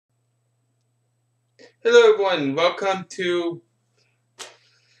Hello everyone, welcome to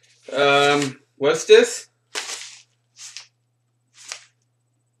what's this?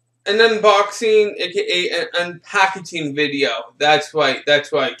 An unboxing, aka an unpackaging video. That's right,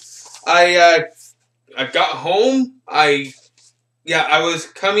 that's right. I got home. I was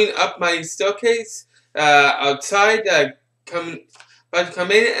coming up my staircase outside, about to come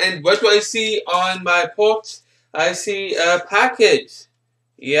in, and what do I see on my porch? I see a package.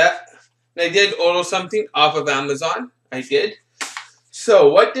 Yeah. I did order something off of Amazon. I did.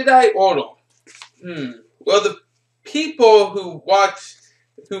 So, what did I order? Well, the people who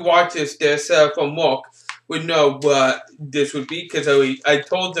watches this from work would know what this would be because I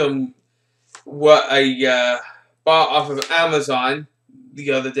told them what I bought off of Amazon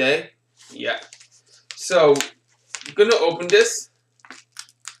the other day. Yeah. So, I'm gonna open this.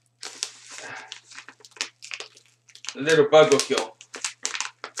 A little bug will kill.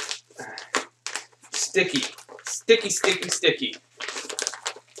 Sticky. Sticky, sticky, sticky.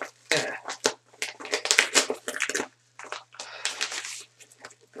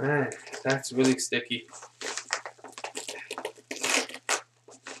 Man, that's really sticky.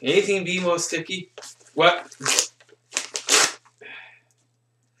 Anything be more sticky? What?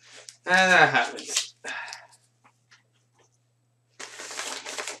 That happens.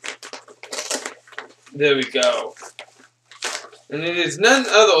 There we go. And it is none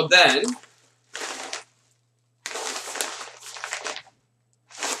other than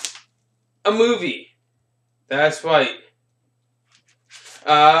a movie. That's right.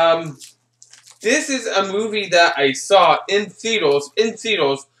 This is a movie that I saw in theaters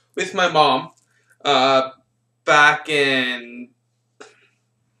with my mom, back in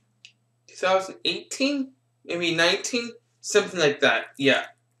 2018, maybe 19, something like that. Yeah.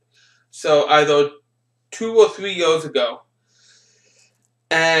 So either 2 or 3 years ago.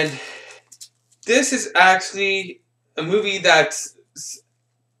 And this is actually a movie that's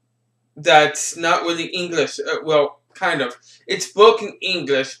not really English. Well, kind of. It's spoken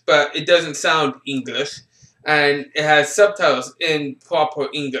English, but it doesn't sound English. And it has subtitles in proper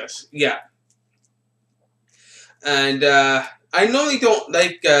English. Yeah. And I normally don't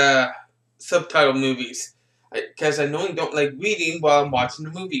like subtitle movies, because I normally don't like reading while I'm watching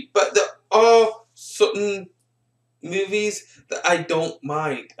the movie. But there are certain movies that I don't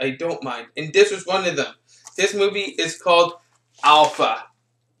mind. I don't mind. And this was one of them. This movie is called Alpha.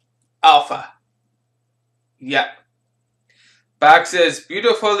 Alpha. Yeah. Back says,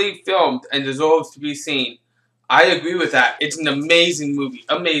 beautifully filmed and deserves to be seen. I agree with that. It's an amazing movie.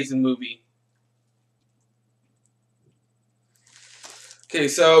 Amazing movie. Okay,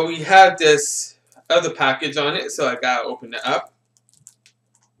 so we have this other package on it, so I gotta open it up.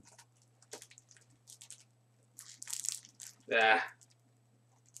 Yeah.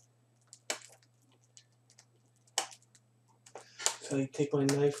 So I take my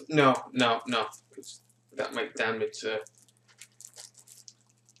knife. No. That might damage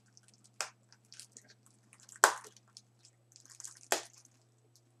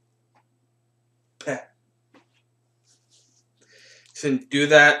pet. Shouldn't do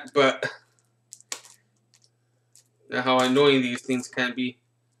that, but know how annoying these things can be.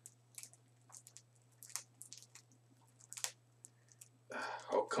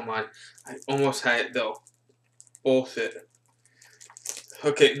 Oh, come on. I almost had it though. Bullshit.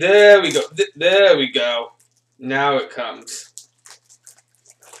 Okay, there we go. There we go. Now it comes.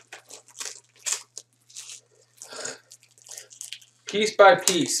 Piece by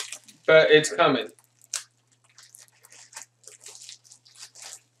piece, but it's coming.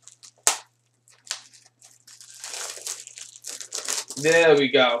 There we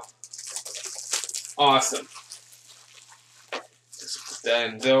go. Awesome. Just put that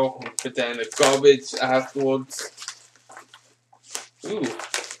in there. Put that in the garbage afterwards. Ooh.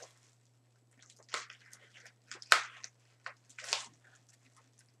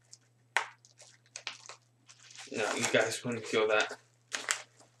 No, you guys wouldn't feel that.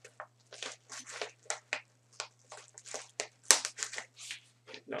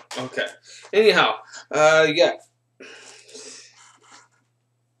 No, okay. Anyhow, yeah.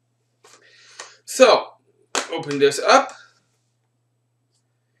 So, open this up.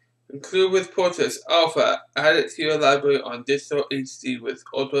 Include with portraits, Alpha. Add it to your library on digital HD with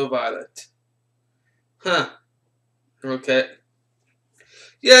ultraviolet. Huh. Okay.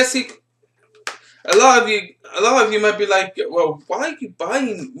 Yeah, see, a lot of you might be like, well, why are you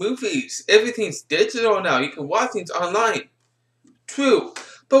buying movies? Everything's digital now. You can watch things online. True.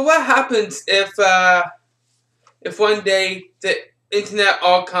 But what happens if one day the internet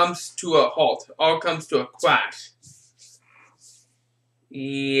all comes to a halt, all comes to a crash?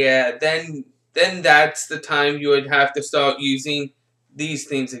 Yeah, then then that's the time you would have to start using these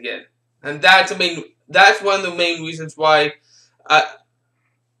things again. And that's one of the main reasons why I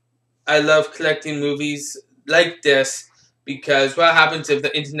I love collecting movies like this, because what happens if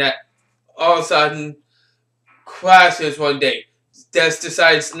the internet all of a sudden crashes one day? Just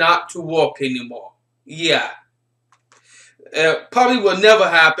decides not to work anymore. Yeah. Probably will never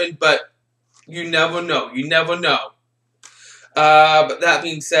happen, but you never know. You never know. But that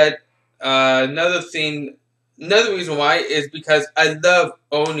being said, another reason why is because I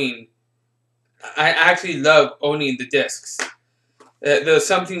actually love owning the discs. There's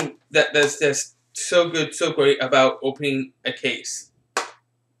something that's just so good, so great about opening a case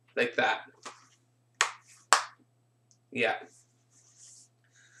like that. Yeah.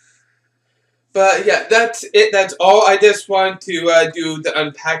 But yeah, that's it. That's all. I just want to do the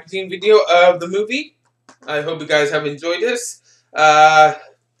unpackaging video of the movie. I hope you guys have enjoyed this.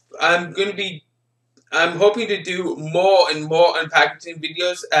 I'm hoping to do more and more unpackaging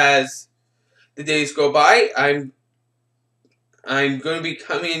videos as the days go by. I'm going to be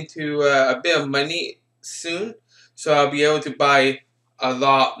coming into a bit of money soon, so I'll be able to buy a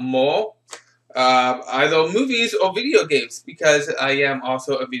lot more, either movies or video games, because I am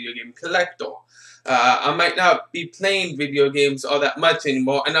also a video game collector. I might not be playing video games all that much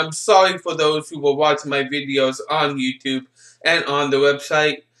anymore, and I'm sorry for those who will watch my videos on YouTube and on the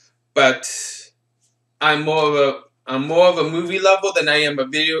website, but I'm more of a movie lover than I am a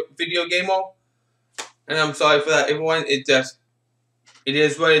video gamer, and I'm sorry for that, everyone. It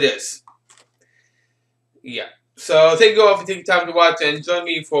is what it is. Yeah. So thank you all for taking time to watch, and join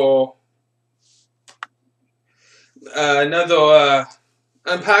me for another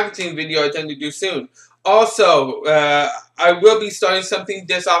unpackaging video I tend to do soon. Also, I will be starting something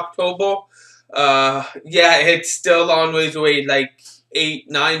this October. Yeah, it's still a long ways away, like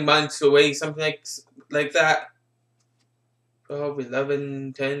 8-9 months away, something like that. 12,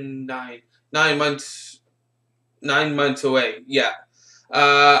 11, 10, 9. 9 months. 9 months away. Yeah.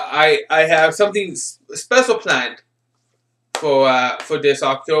 I have something special planned for this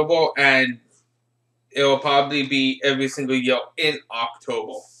October, and it will probably be every single year in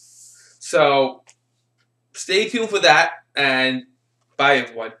October. So stay tuned for that, and bye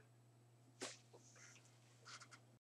everyone.